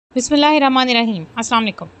Bismillahirrahmanirrahim.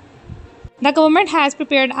 Assalamu alaikum. The government has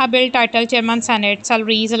prepared a bill titled Chairman Senate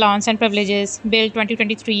Salaries, Allowance and Privileges Bill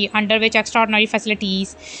 2023, under which extraordinary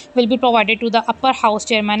facilities will be provided to the upper house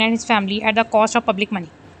chairman and his family at the cost of public money.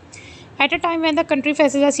 At a time when the country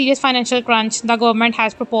faces a serious financial crunch, the government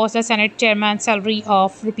has proposed the Senate chairman's salary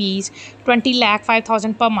of Rs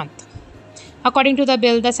 20,05,000 per month. According to the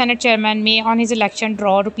bill, the Senate chairman may on his election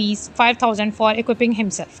draw Rs 5,000 for equipping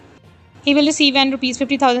himself. He will receive an Rs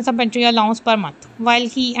 50,000 supplementary allowance per month, while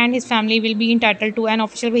he and his family will be entitled to an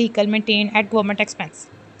official vehicle maintained at government expense.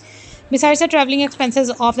 Besides the travelling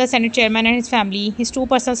expenses of the Senate chairman and his family, his two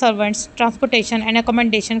personal servants, transportation and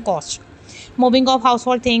accommodation costs, moving of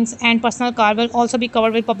household things and personal car will also be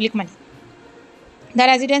covered with public money. The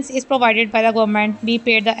residence is provided by the government, be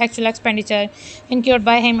paid the actual expenditure incurred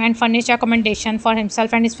by him and furnished accommodation for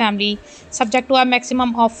himself and his family, subject to a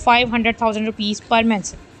maximum of 500,000 rupees per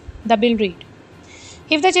mansion. The bill read: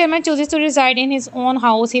 if the chairman chooses to reside in his own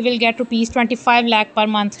house, he will get Rs 25 lakh per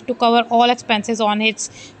month to cover all expenses on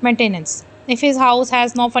its maintenance. If his house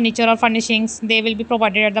has no furniture or furnishings, they will be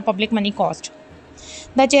provided at the public money cost.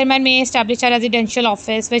 The chairman may establish a residential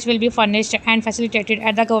office which will be furnished and facilitated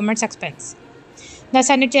at the government's expense. The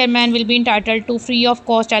Senate chairman will be entitled to free of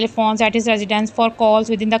cost telephones at his residence for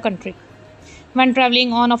calls within the country. When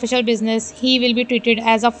travelling on official business, he will be treated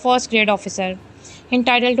as a first grade officer,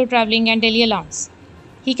 entitled to travelling and daily allowance.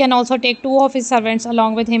 He can also take two of his servants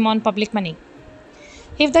along with him on public money.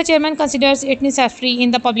 If the chairman considers it necessary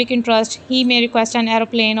in the public interest, he may request an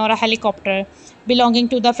aeroplane or a helicopter belonging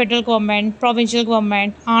to the federal government, provincial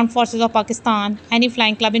government, armed forces of Pakistan, any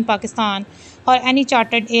flying club in Pakistan, or any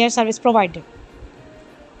chartered air service provider.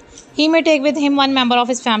 He may take with him one member of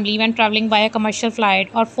his family when travelling by a commercial flight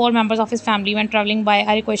or four members of his family when travelling by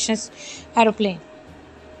a requisitioned aeroplane.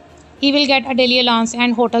 He will get a daily allowance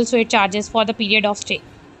and hotel suite charges for the period of stay.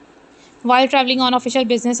 While travelling on official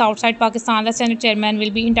business outside Pakistan, the Senate chairman will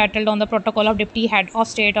be entitled on the protocol of Deputy Head of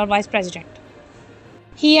State or Vice President.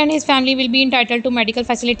 He and his family will be entitled to medical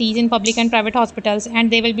facilities in public and private hospitals, and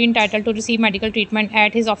they will be entitled to receive medical treatment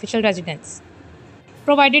at his official residence,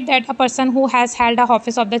 provided that a person who has held the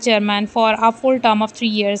office of the chairman for a full term of 3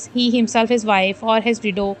 years, he himself, his wife, or his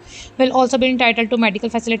widow, will also be entitled to medical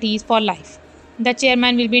facilities for life. The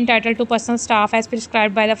chairman will be entitled to personal staff as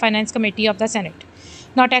prescribed by the Finance Committee of the Senate,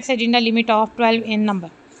 not exceeding the limit of 12 in number.